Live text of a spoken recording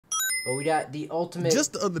But we got the ultimate.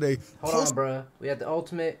 Just the other day. Hold on, bro. We got the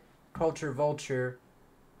ultimate culture vulture,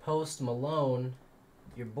 Post Malone,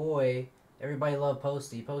 your boy. Everybody love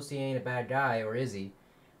Posty. Posty ain't a bad guy, or is he?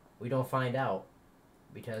 We don't find out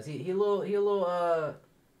because he a little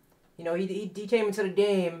you know, he came into the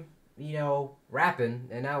game, you know, rapping,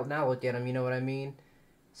 and now look at him. You know what I mean?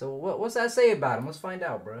 So what's that say about him? Let's find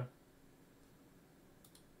out, bro.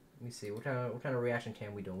 Let me see. What kind of reaction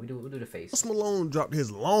can we do? We'll do the face. Post Malone dropped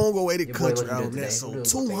his long-awaited country album that sold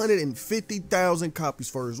 250,000 copies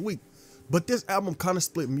for his week. But this album kind of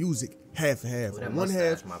split music half and half. On one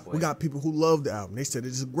half, we got people who love the album. They said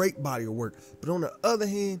it's a great body of work. But on the other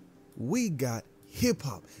hand, we got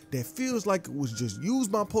hip-hop that feels like it was just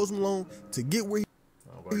used by Post Malone to get where he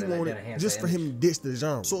wanted, just for him to ditch the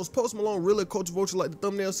genre. So is Post Malone really a culture vulture like the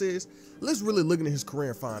thumbnail says? Let's really look into his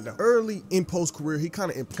career and find out. Early in Post's career, he kind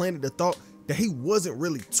of implanted the thought that he wasn't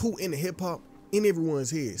really too into hip-hop in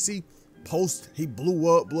everyone's head. See, Post, he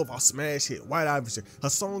blew up off smash hit White Iverson, a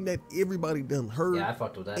song that everybody done heard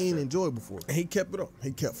and enjoyed before. And he kept it up.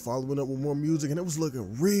 He kept following up with more music, and it was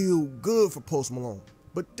looking real good for Post Malone.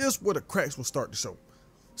 But this where the cracks will start to show.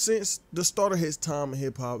 Since the start of his time in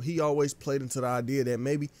hip-hop, he always played into the idea that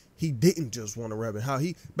maybe he didn't just want to rap, and how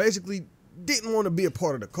he basically didn't want to be a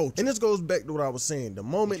part of the culture. And this goes back to what I was saying. The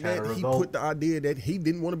moment that he put the idea that he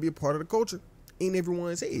didn't want to be a part of the culture in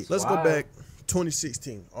everyone's head. Let's go back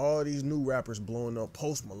 2016. All these new rappers blowing up.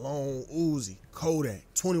 Post Malone, Uzi, Kodak,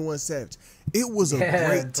 21 Savage. It was a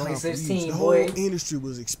great time for music. The whole industry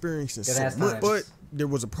was experiencing so much. But there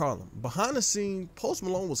was a problem. Behind the scene, Post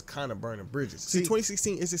Malone was kind of burning bridges. See,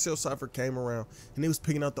 2016 SSL Cypher came around and they was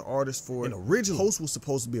picking out the artists for it. And originally, Post was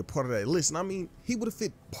supposed to be a part of that list. And I mean, he would have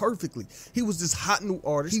fit perfectly. He was this hot new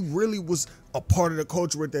artist. He really was a part of the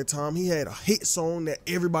culture at that time. He had a hit song that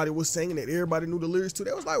everybody was singing, that everybody knew the lyrics to.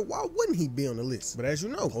 That was like, why wouldn't he be on the list? But as you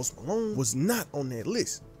know, Post Malone was not on that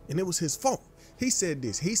list. And it was his fault. He said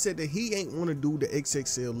this. He said that he ain't want to do the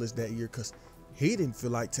XXL list that year because he didn't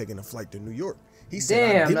feel like taking a flight to New York. He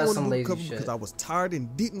said, I didn't want to do a cover because I was tired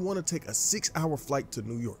and didn't want to take a 6-hour flight to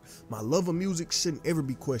New York. My love of music shouldn't ever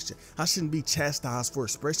be questioned. I shouldn't be chastised for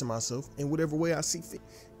expressing myself in whatever way I see fit.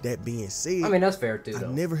 That being said, I mean, that's fair too, though.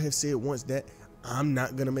 I never have said once that I'm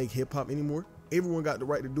not going to make hip hop anymore. Everyone got the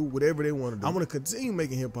right to do whatever they want to do. I want to continue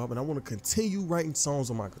making hip hop, and I want to continue writing songs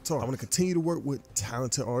on my guitar. I want to continue to work with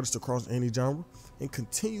talented artists across any genre and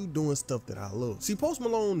continue doing stuff that I love. See, Post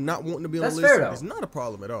Malone not wanting to be on the list is not a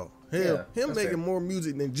problem at all. Hell, him making more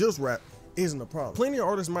music than just rap isn't a problem. Plenty of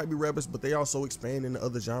artists might be rappers, but they also expand into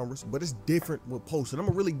other genres, but it's different with Post, and I'm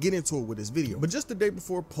gonna really get into it with this video. But just the day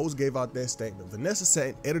before Post gave out that statement, Vanessa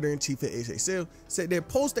Satin, editor-in-chief at XXL, said that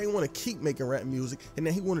Post ain't want to keep making rap music and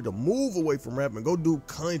that he wanted to move away from rap and go do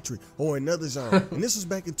country or another genre. And this was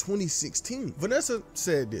back in 2016. Vanessa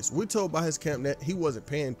said this: we're told by his camp that he wasn't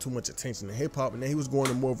paying too much attention to hip-hop and that he was going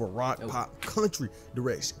in more of a rock, pop, country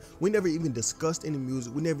direction. We never even discussed any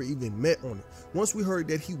music. We never even met on it. Once we heard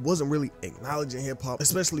that he wasn't really acknowledging hip-hop,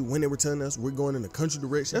 especially when they were telling us we're going in the country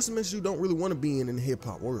direction, that's a message you don't really want to be in the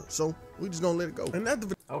hip-hop world. So we just gonna let it go.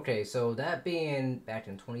 And okay, so that being back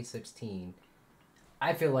in 2016,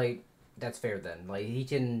 I feel like that's fair then. Like, he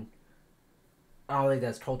can, I don't think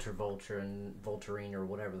that's culture vulture and vulturing or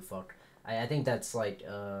whatever the fuck. I think that's like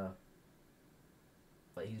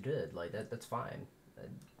he's good. Like, that's fine.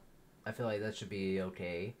 I feel like that should be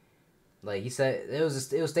okay. Like, he said, it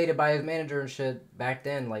was stated by his manager and shit back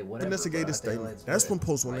then, like, whatever. Vanessa gave this statement. That's when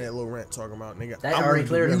Post went that little rant talking about, nigga, that already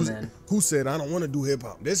cleared him then. Who said, I don't want to do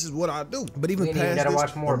hip-hop. This is what I do. But even past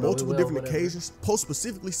this, on multiple different occasions, Post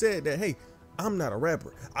specifically said that, hey, I'm not a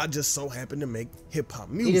rapper. I just so happen to make hip-hop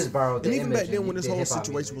music. He just borrowed the image. And even back then when this whole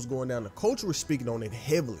situation music was going down, the culture was speaking on it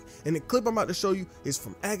heavily. And the clip I'm about to show you is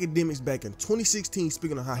from Academics back in 2016,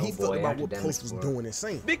 speaking on how he felt about what Post was doing and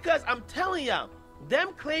saying. Because I'm telling y'all, them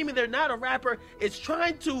claiming they're not a rapper is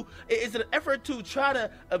an effort to try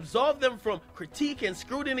to absolve them from critique and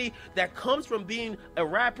scrutiny that comes from being a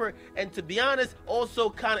rapper, and to be honest, also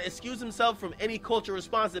kind of excuse himself from any cultural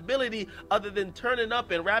responsibility other than turning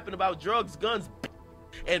up and rapping about drugs, guns,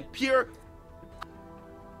 and pure.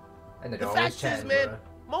 And the fact is, man,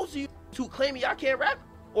 most of you who claim y'all can't rap,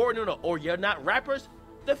 or or you're not rappers,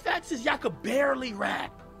 the fact is y'all could barely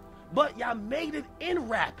rap, but y'all made it in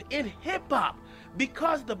rap, in hip hop.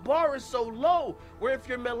 Because the bar is so low, where if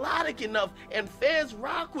you're melodic enough and fans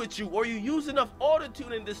rock with you, or you use enough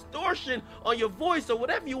autotune and distortion on your voice or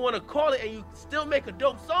whatever you want to call it, and you still make a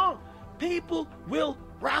dope song, people will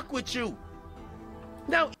rock with you.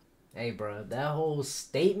 Now, hey, bro, that whole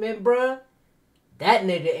statement, bro, that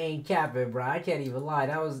nigga ain't capping, bro. I can't even lie.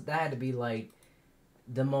 That had to be like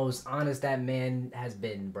the most honest that man has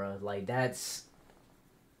been, bro. Like, that's...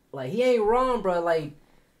 Like, he ain't wrong, bro. Like,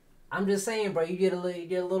 I'm just saying, bro, you get a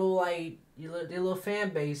little, like... Your little fan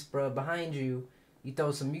base, bro, behind you. You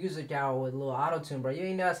throw some music out with a little auto-tune, bro. You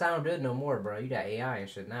ain't gotta sound good no more, bro. You got AI and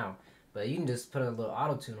shit now. But you can just put a little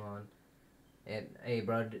auto-tune on. And, hey,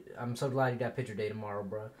 bro, I'm so glad you got picture day tomorrow,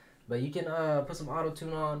 bro. But you can put some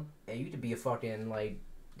auto-tune on, and you could be a fucking, like,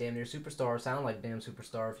 damn near superstar. Sound like damn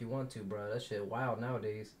superstar if you want to, bro. That shit wild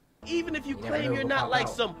nowadays. Even if you claim you're not like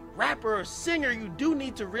some rapper or singer, you do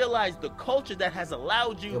need to realize the culture that has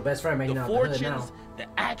allowed you the fortunes, the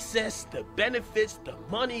access, the benefits, the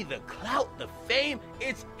money, the clout, the fame.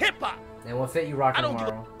 It's hip-hop. And what fit you rocking tomorrow?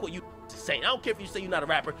 I don't give a what you saying. I don't care if you say you're not a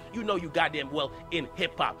rapper. You know you goddamn well in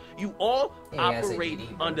hip-hop. You all operate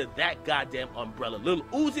under that goddamn umbrella. Lil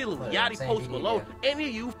Uzi, Lil Yachty, Post Malone, any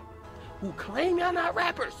of you who claim you're not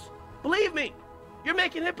rappers, believe me, you're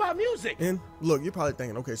making hip-hop music. And look, you're probably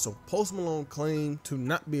thinking, okay, so Post Malone claimed to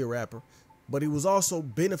not be a rapper, but he was also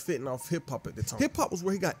benefiting off hip-hop at the time. Hip-hop was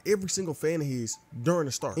where he got every single fan of his during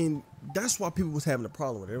the start. And that's why people was having a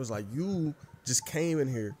problem with it. It was like, you just came in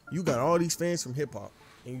here, you got all these fans from hip-hop,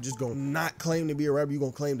 and you just gonna not claim to be a rapper, you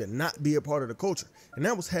gonna claim to not be a part of the culture. And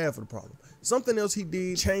that was half of the problem. Something else he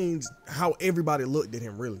did changed how everybody looked at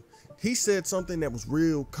him, really. He said something that was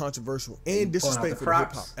real controversial and disrespectful to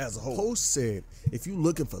hip-hop as a whole. Post said, if you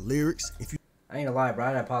looking for lyrics, if you... I ain't gonna lie, bro.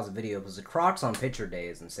 I gotta pause the video because the Crocs on picture day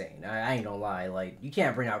is insane. I ain't gonna lie. Like, you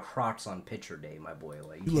can't bring out Crocs on picture day, my boy.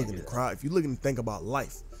 Like, you looking to cry. If you're looking to think about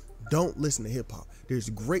life, don't listen to hip-hop. There's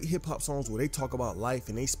great hip-hop songs where they talk about life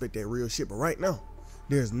and they spit that real shit. But right now,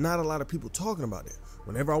 there's not a lot of people talking about that.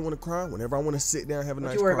 Whenever I want to cry, whenever I want to sit down and have a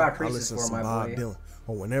nice cry, I listen to some Bob Dylan.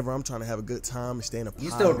 Or whenever I'm trying to have a good time and stay in a You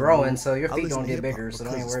still growing, so your feet don't get bigger, so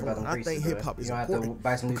don't even worry about them creases. I think hip-hop is important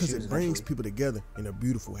because it brings people together in a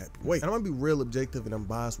beautiful, happy way. And I'm going to be real objective and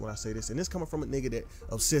unbiased when I say this, and this coming from a nigga that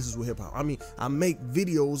obsesses with hip-hop. I mean, I make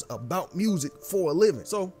videos about music for a living.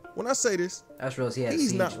 So when I say this, that's real.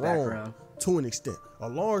 He's not wrong to an extent. A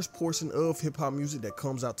large portion of hip-hop music that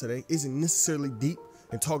comes out today isn't necessarily deep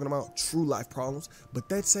and talking about true life problems, but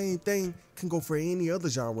that same thing can go for any other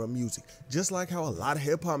genre of music. Just like how a lot of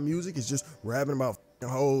hip hop music is just rapping about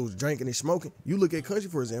hoes, drinking and smoking. You look at country,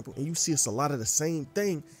 for example, and you see a lot of the same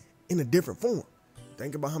thing in a different form.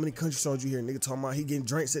 Think about how many country songs you hear nigga talking about he getting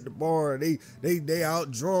drinks at the bar, they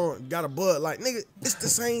out drunk, got a bud. Like, nigga, it's the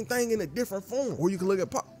same thing in a different form. Or you can look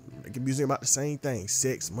at pop. Making music about the same thing: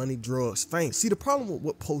 sex, money, drugs, fame. See, the problem with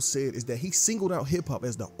what Post said is that he singled out hip-hop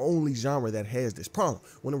as the only genre that has this problem,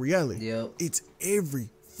 when in reality, it's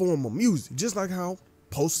every form of music. Just like how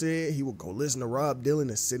Post said he would go listen to Rob Dylan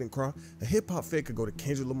and sit and cry, a hip-hop fan could go to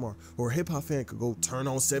Kendrick Lamar, or a hip-hop fan could go turn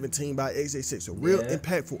on 17 by XXX. So real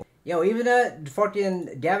impactful. Yo, even that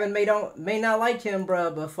fucking Gavin may not like him,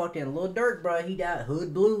 bro, but fucking Lil Durk, bro, he got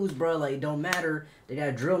hood blues, bro. Like, it don't matter. They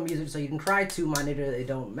got drill music, so you can cry to, my nigga. It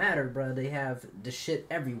don't matter, bro. They have the shit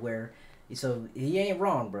everywhere, so he ain't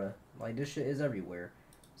wrong, bro. Like, this shit is everywhere,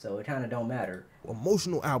 so it kind of don't matter.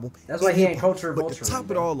 Emotional album. That's why he ain't culture vulture. But to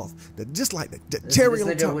top it all off, just like the cherry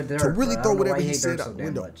on top, to really throw whatever he said out the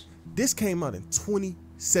window. This came out in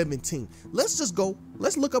 2017.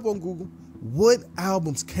 Let's look up on Google what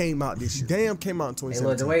albums came out this year. Damn came out in 2017. Hey,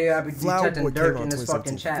 look, the way I be touching Dirk in this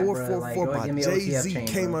fucking chat, bro. 444 by Jay-Z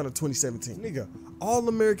came out in 2017. Nigga, All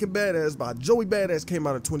American Badass by Joey Badass came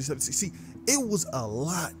out in 2017. See, it was a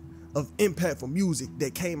lot of impactful music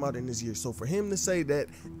that came out in this year. So for him to say that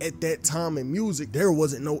at that time in music, there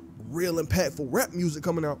wasn't no real impactful rap music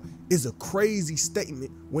coming out is a crazy statement,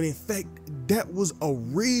 when in fact that was a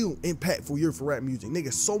real impactful year for rap music.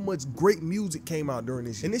 Nigga, so much great music came out during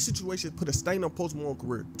this year. And this situation put a stain on Post Malone's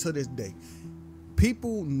career to this day.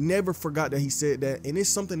 People never forgot that he said that, and it's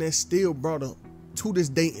something that's still brought up to this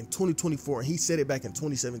day in 2024, and he said it back in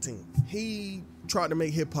 2017. He tried to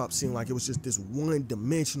make hip-hop seem like it was just this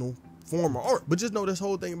one-dimensional form of art. But just know this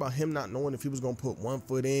whole thing about him not knowing if he was gonna put one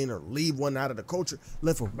foot in or leave one out of the culture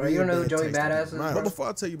left a real you know who Joey Badass is, but before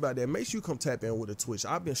I tell you about that, make sure you come tap in with a Twitch.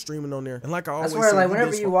 I've been streaming on there, and like I always swear, like,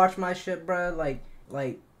 whenever you watch my shit, bro, like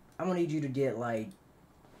I'm gonna need you to get like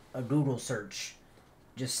a Google search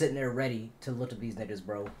just sitting there ready to look at these niggas,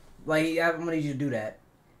 bro. Like, I'm gonna need you to do that,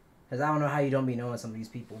 because I don't know how you don't be knowing some of these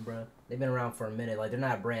people, bro. They've been around for a minute. Like, they're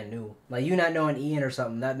not brand new. Like, you not knowing Ian or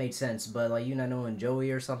something, that made sense. But, like, you not knowing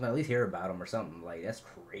Joey or something, at least hear about him or something. Like, that's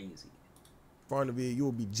crazy. Far in the video, you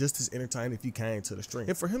will be just as entertained if you came to the stream.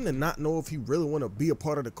 And for him to not know if he really want to be a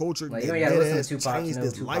part of the culture, like, you gotta listen to Tupac, changed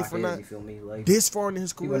his life or not, you feel me? Like, this far in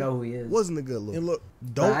his career, know who he is. Wasn't a good look. And look,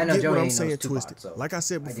 don't get what I'm saying twisted. Like I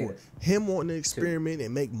said before, him wanting to experiment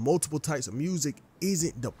and make multiple types of music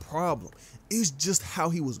isn't the problem. It's just how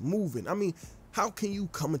he was moving. I mean, how can you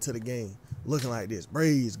come into the game looking like this,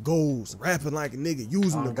 braids, goals, rapping like a nigga,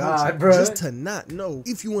 using the culture, just to not know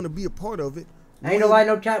if you want to be a part of it? I ain't gonna lie,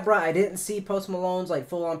 no cap, bro. I didn't see Post Malone's like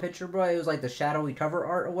full on picture, bro. It was like the shadowy cover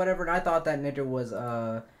art or whatever, and I thought that nigga was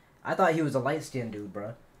I thought he was a light skinned dude,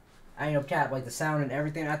 bro. I ain't no cap, like the sound and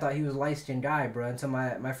everything. I thought he was a light skinned guy, bro. Until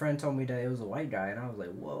my friend told me that it was a white guy, and I was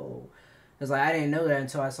like, whoa. Cause like I didn't know that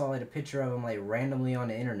until I saw like a picture of him like randomly on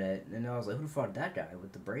the internet, and I was like, who the fuck that guy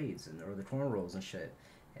with the braids or the cornrows and shit?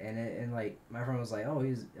 And like my friend was like, oh,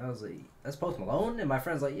 I was like, that's Post Malone, and my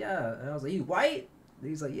friend's like, yeah. And I was like, you white?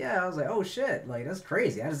 He's like, yeah. I was like, oh shit, like that's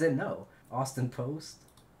crazy. I just didn't know. Austin Post.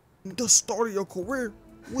 The start of your career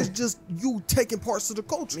was just you taking parts of the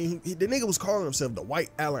culture. I mean, the nigga was calling himself the white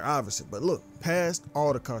Allen Iverson, but look, past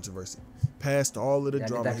all the controversy, past all of the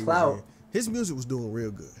drama he was in, his music was doing real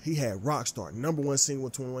good. He had Rockstar, #1 single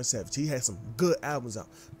with 21 Savage. He had some good albums out,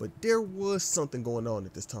 but there was something going on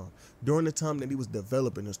at this time. During the time that he was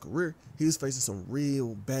developing his career, he was facing some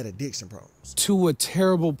real bad addiction problems. To a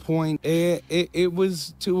terrible point. It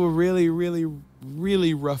was to a really, really,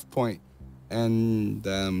 really rough point. And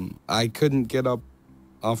I couldn't get up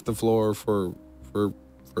off the floor for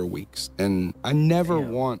weeks. And I never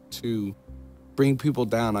want to bring people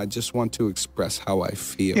down. I just want to express how I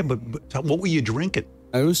feel. Yeah, but what were you drinking?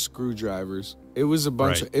 It was screwdrivers. It was a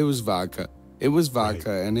bunch of, it was vodka. It was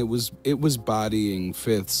vodka, and it was bodying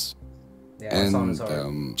fifths. Yeah,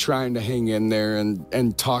 and trying to hang in there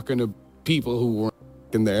and talking to people who weren't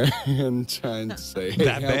in there and trying to say, hey,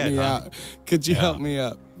 help me out. Could you help me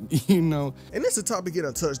up? You know. And it's a topic he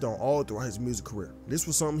done touched on all throughout his music career. This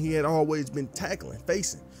was something he had always been tackling,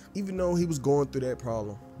 facing. Even though he was going through that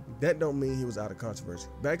problem, that don't mean he was out of controversy.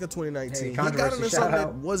 Back in 2019, he got into something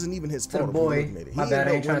that wasn't even his fault. Boy, he ended up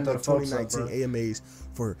winning the 2019 AMAs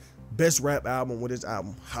for Best Rap Album with his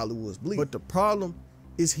album Hollywood's Bleeding. But the problem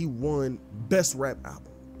is he won Best Rap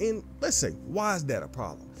Album. And let's say, why is that a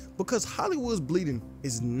problem? Because Hollywood's Bleeding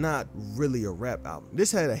is not really a rap album.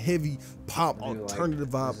 This had a heavy pop alternative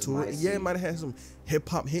vibe to it. Yeah, it might have had some hip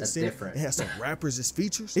hop hits in it. It had some rappers as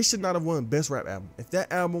features. It should not have won Best Rap Album. If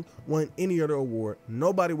that album won any other award,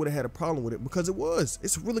 nobody would have had a problem with it because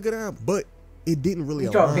it's a really good album. But it didn't really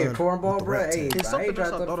align with the rap team. And something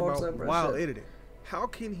else I thought about while editing. How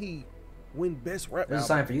can he win Best Rap Album? It's a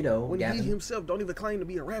sign for you though, when he himself don't even claim to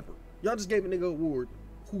be a rapper? Y'all just gave a nigga an award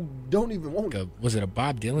who don't even want it. Was it a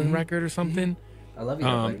Bob Dylan record or something? I love you.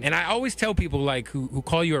 And I always tell people like who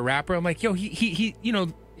call you a rapper, I'm like, yo, he you know,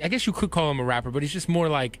 I guess you could call him a rapper, but he's just more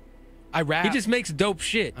like, I rap. He just makes dope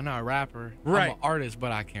shit. I'm not a rapper. Right. I'm an artist,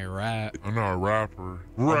 but I can't rap. I'm not a rapper.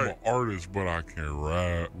 Right. I'm an artist, but I can't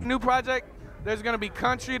rap. New project. There's gonna be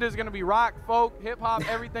country. There's gonna be rock, folk, hip hop,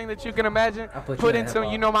 everything that you can imagine. Put into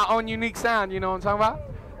my own unique sound. You know what I'm talking about?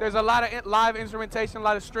 There's a lot of live instrumentation, a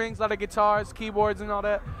lot of strings, a lot of guitars, keyboards, and all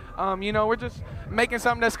that. You know, we're just making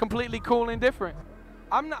something that's completely cool and different.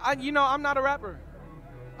 I'm not a rapper.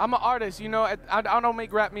 I'm an artist. You know, I don't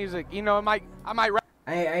make rap music. You know, I might rap.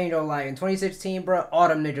 I ain't gonna lie. In 2016, bro, all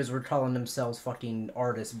them niggas were calling themselves fucking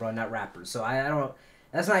artists, bro, not rappers. So I don't.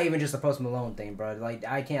 That's not even just a Post Malone thing, bro. Like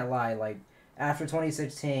I can't lie. Like after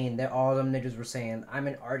 2016, all them niggas were saying, "I'm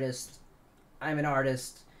an artist. I'm an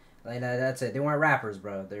artist." Like that's it. They weren't rappers,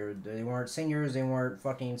 bro. They weren't singers. They weren't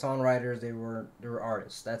fucking songwriters. They were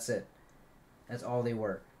artists. That's it. That's all they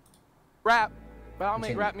were. Rap, but I don't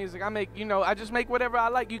make rap music. I make, I just make whatever I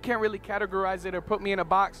like. You can't really categorize it or put me in a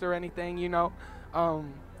box or anything, I'm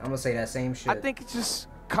gonna say that same shit. I think it just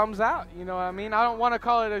comes out. You know what I mean? I don't want to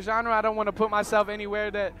call it a genre. I don't want to put myself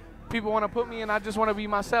anywhere that people want to put me in. I just want to be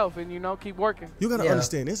myself and, keep working. You got to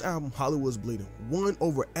understand, this album, Hollywood's Bleeding, won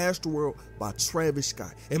over Astroworld by Travis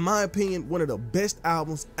Scott. In my opinion, one of the best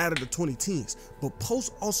albums out of the 2010s. But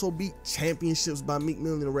Post also beat championships by Meek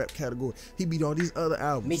Mill in the rap category. He beat all these other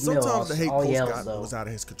albums. Sometimes the hate Post got was out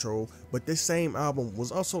of his control, but this same album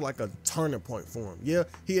was also like a turning point for him. Yeah,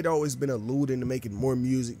 he had always been alluding to making more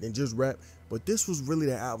music than just rap, but this was really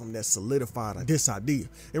the album that solidified this idea.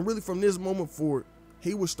 And really from this moment forward,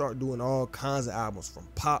 he would start doing all kinds of albums, from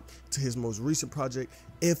pop to his most recent project,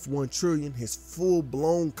 F1 Trillion, his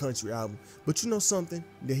full-blown country album. But you know something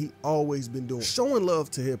that he always been doing? Showing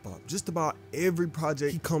love to hip-hop. Just about every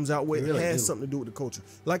project he comes out with has something to do with the culture.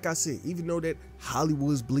 Like I said, even though that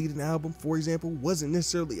Hollywood's Bleeding album, for example, wasn't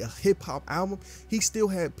necessarily a hip-hop album, he still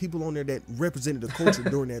had people on there that represented the culture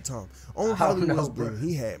during that time. On Hollywood's Bleeding,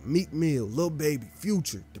 he had Meek Mill, Lil Baby,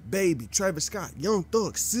 Future, The Baby, Travis Scott, Young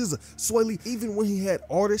Thug, SZA, Sway Lee. Even when he had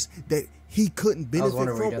artists that he couldn't benefit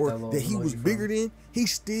from or that he was bigger than, he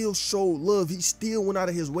still showed love. He still went out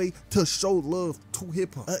of his way to show love to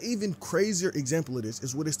hip-hop. An even crazier example of this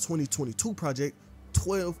is with his 2022 project,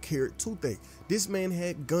 12 Karat Toothache. This man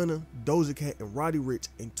had Gunna, Doja Cat, and Roddy Ricch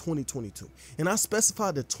in 2022. And I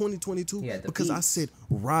specified the 2022 because I said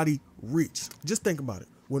Roddy Ricch. Just think about it.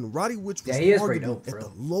 When Roddy Ricch was arguably at the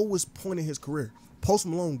lowest point in his career, Post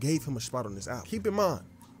Malone gave him a spot on this album. Keep in mind,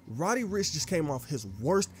 Roddy Ricch just came off his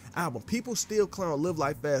worst album. People still clown Live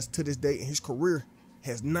Life Fast to this day, and his career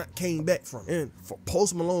has not came back from it. And for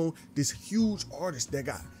Post Malone, this huge artist that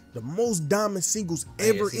got the most diamond singles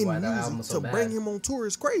ever in music, to bring him on tour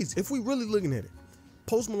is crazy. If we really looking at it,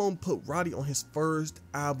 Post Malone put Roddy on his first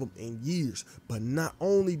album in years. But not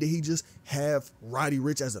only did he just have Roddy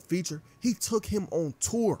Ricch as a feature, he took him on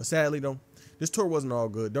tour. But sadly though, this tour wasn't all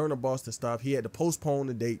good. During the Boston stop, he had to postpone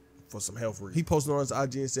the date for some health reasons. He posted on his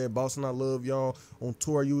IG and said, "Boston, I love y'all. On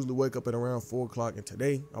tour, I usually wake up at around 4 o'clock, and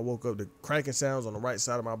today I woke up to cracking sounds on the right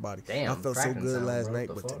side of my body. Damn, I felt so good last night,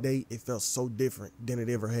 but today it felt so different than it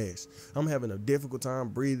ever has. I'm having a difficult time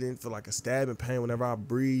breathing, feel like a stabbing pain whenever I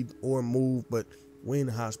breathe or move, but we in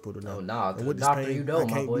the hospital now. Oh, nah, and with this doctor, pain, you know, I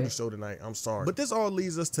can't do the show tonight. I'm sorry." But this all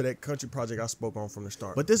leads us to that country project I spoke on from the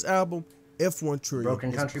start. But this album, F1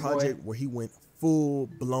 Trillion, is a project where he went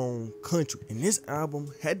full-blown country. And this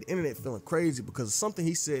album had the internet feeling crazy because of something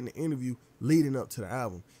he said in the interview leading up to the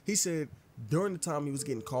album. He said during the time he was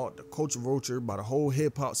getting called the culture vulture by the whole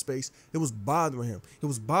hip-hop space, it was bothering him. It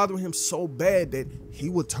was bothering him so bad that he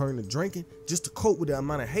would turn to drinking just to cope with the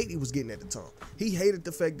amount of hate he was getting at the time. He hated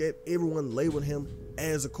the fact that everyone labeled him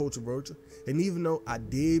as a culture vulture. And even though I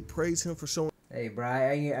did praise him for showing... Hey, bro,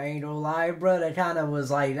 I ain't gonna lie, bro. That kind of was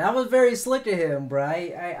like, that was very slick of him, bro.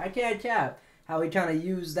 I can't cap how he kind of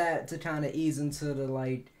used that to kind of ease into the,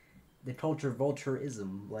 like, the culture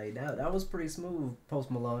vultureism. Like, that was pretty smooth, Post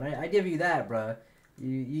Malone. I give you that, bro. You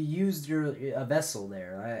used a vessel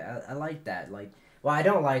there. I like that. Like, well, I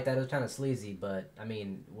don't like that. It was kind of sleazy, but, I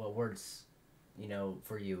mean, what works, you know,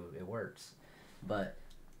 for you, it works. But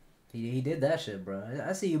he did that shit, bro.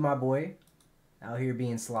 I see you, my boy, out here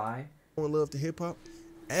being sly. Love to hip-hop.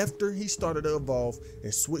 After he started to evolve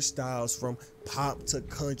and switch styles from pop to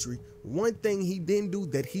country, one thing he didn't do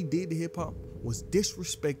that he did to hip-hop was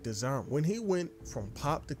disrespect the genre. When he went from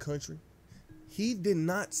pop to country, he did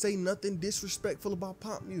not say nothing disrespectful about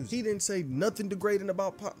pop music. He didn't say nothing degrading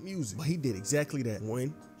about pop music. But he did exactly that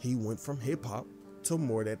when he went from hip-hop to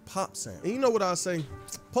more of that pop sound. And you know what I say?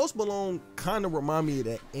 Post Malone kind of remind me of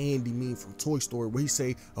that Andy meme from Toy Story where he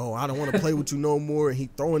say, "Oh, I don't want to play with you no more," and he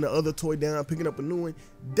throwing the other toy down, picking up a new one.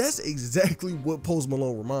 That's exactly what Post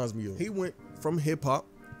Malone reminds me of. He went from hip-hop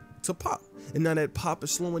to pop. And now that pop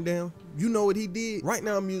is slowing down, you know what he did? Right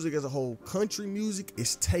now, music as a whole, country music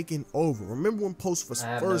is taking over. Remember when Post was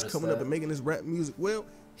first coming up and making this rap music? Well,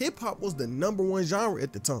 hip-hop was the #1 genre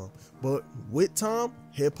at the time. But with time,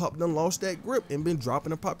 hip-hop done lost that grip and been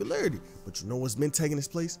dropping in popularity. But you know what's been taking its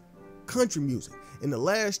place? Country music. In the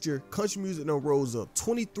last year, country music done rose up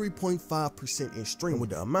 23.5% in stream. With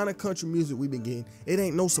the amount of country music we've been getting, it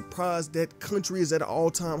ain't no surprise that country is at an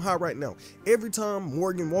all-time high right now. Every time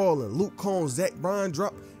Morgan Wallen, Luke Combs, Zach Bryan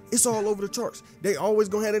drop, it's all over the charts. They always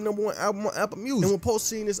gonna have their #1 album on Apple Music. And when Post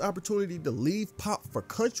seen this opportunity to leave pop for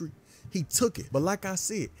country, he took it. But like I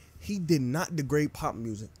said, he did not degrade pop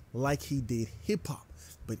music like he did hip-hop.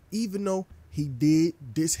 But even though he did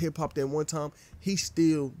diss hip-hop that one time, he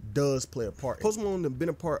still does play a part. Post Malone has been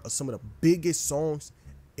a part of some of the biggest songs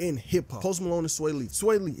in hip-hop. Post Malone and Sway Lee.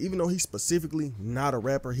 Sway Lee, even though he's specifically not a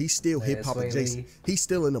rapper, he's still hip-hop adjacent. He's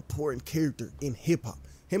still an important character in hip-hop.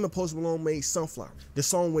 Him and Post Malone made Sunflower, the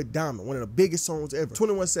song with Diamond, one of the biggest songs ever.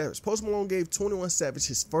 21 Savage. Post Malone gave 21 Savage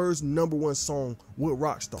his first #1 song with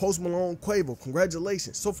Rockstar. Post Malone, Quavo,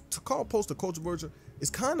 congratulations. So to call Post a culture vulture is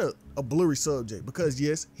kind of a blurry subject because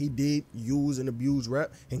yes, he did use and abuse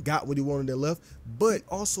rap and got what he wanted and left, but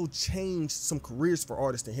also changed some careers for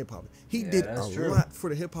artists in hip hop. He did a lot for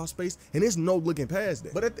the hip hop space, and there's no looking past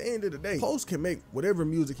that. But at the end of the day, Post can make whatever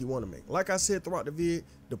music he want to make. Like I said throughout the vid,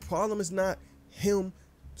 the problem is not him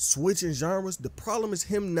switching genres. The problem is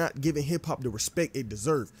him not giving hip hop the respect it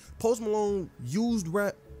deserves. Post Malone used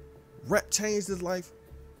rap changed his life,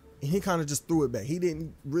 and he kind of just threw it back. He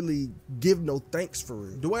didn't really give no thanks for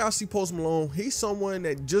it. The way I see Post Malone, he's someone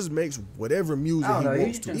that just makes whatever music he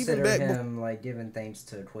wants to. Even back him like giving thanks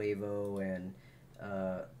to Quavo and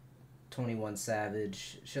 21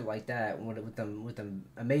 Savage, shit like that, with them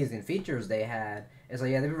amazing features they had. It's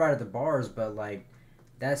like, yeah, they provided the bars, but like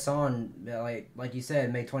that song, like you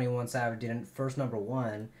said, made 21 Savage didn't first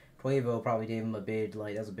 #1. Quavo probably gave him a big,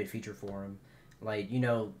 like, that was a big feature for him. Like, you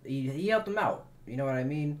know, he helped him out. You know what I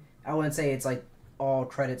mean? I wouldn't say it's like all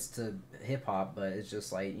credits to hip hop, but it's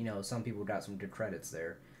just like, you know, some people got some good credits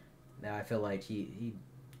there. Now I feel like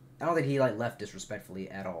I don't think he like left disrespectfully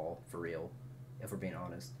at all, for real, if we're being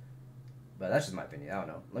honest. But that's just my opinion. I don't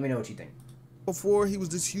know. Let me know what you think. Before he was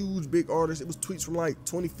this huge big artist, it was tweets from like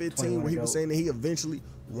 2015 where he was saying that he eventually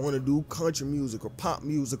want to do country music or pop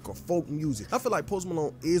music or folk music. I feel like Post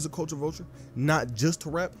Malone is a culture vulture, not just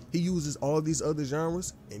to rap. He uses all these other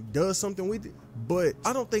genres and does something with it, but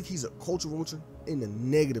I don't think he's a culture vulture in the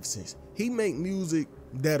negative sense. He make music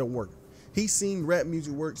that'll work. He seen rap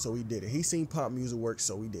music work, so he did it. He seen pop music work,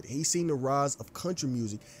 so he did it. He seen the rise of country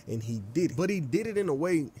music, and he did it. But he did it in a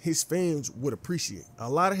way his fans would appreciate. A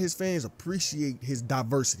lot of his fans appreciate his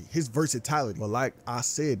diversity, his versatility. But like I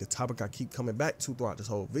said, the topic I keep coming back to throughout this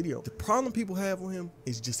whole video, the problem people have with him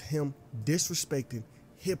is just him disrespecting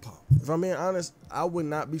hip-hop. If I'm being honest, I would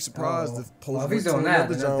not be surprised if Post went to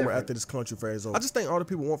another genre after this country phase over. I just think all the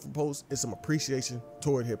people want from Post is some appreciation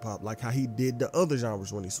toward hip-hop, like how he did the other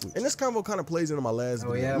genres when he switched. And this convo kind of plays into my last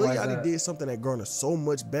video. Yeah, Lil Yachty did something that garnered so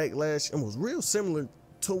much backlash and was real similar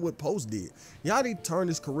to what Post did. Yachty turned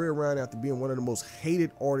his career around after being one of the most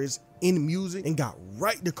hated artists in music and got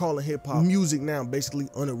right to calling hip-hop music now basically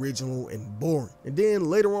unoriginal and boring. And then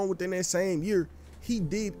later on within that same year, he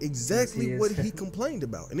did exactly what he complained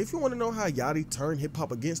about. And if you want to know how Yachty turned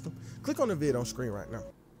hip-hop against him, click on the vid on screen right now.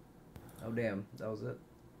 Oh, damn. That was it.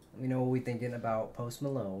 You know what we thinking about Post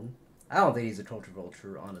Malone? I don't think he's a culture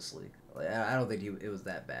vulture, honestly. Like, I don't think it was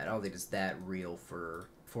that bad. I don't think it's that real for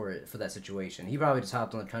that situation. He probably just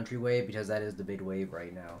hopped on the country wave because that is the big wave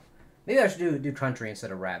right now. Maybe I should do country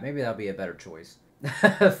instead of rap. Maybe that'll be a better choice.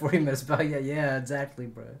 40 minutes about, yeah, exactly,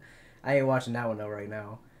 bro. I ain't watching that one, though, right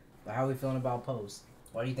now. But how are we feeling about Post?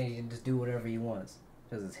 Why do you think he can just do whatever he wants?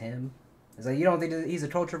 Because it's him? It's like, you don't think he's a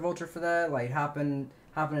culture vulture for that? Like, hopping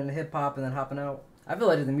into hip-hop and then hopping out? I feel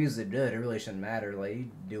like if the music is good, it really shouldn't matter. Like,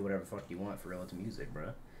 you do whatever the fuck you want for real with music,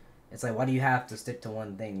 bro. It's like, why do you have to stick to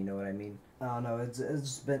one thing? You know what I mean? I don't know.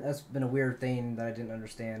 That's been a weird thing that I didn't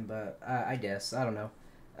understand, but I guess. I don't know.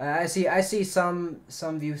 I see some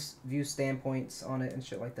view standpoints on it and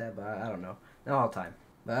shit like that, but I don't know. Not all the time.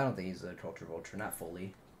 But I don't think he's a culture vulture. Not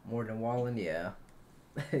fully. More than Wallen, yeah.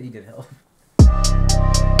 He did help.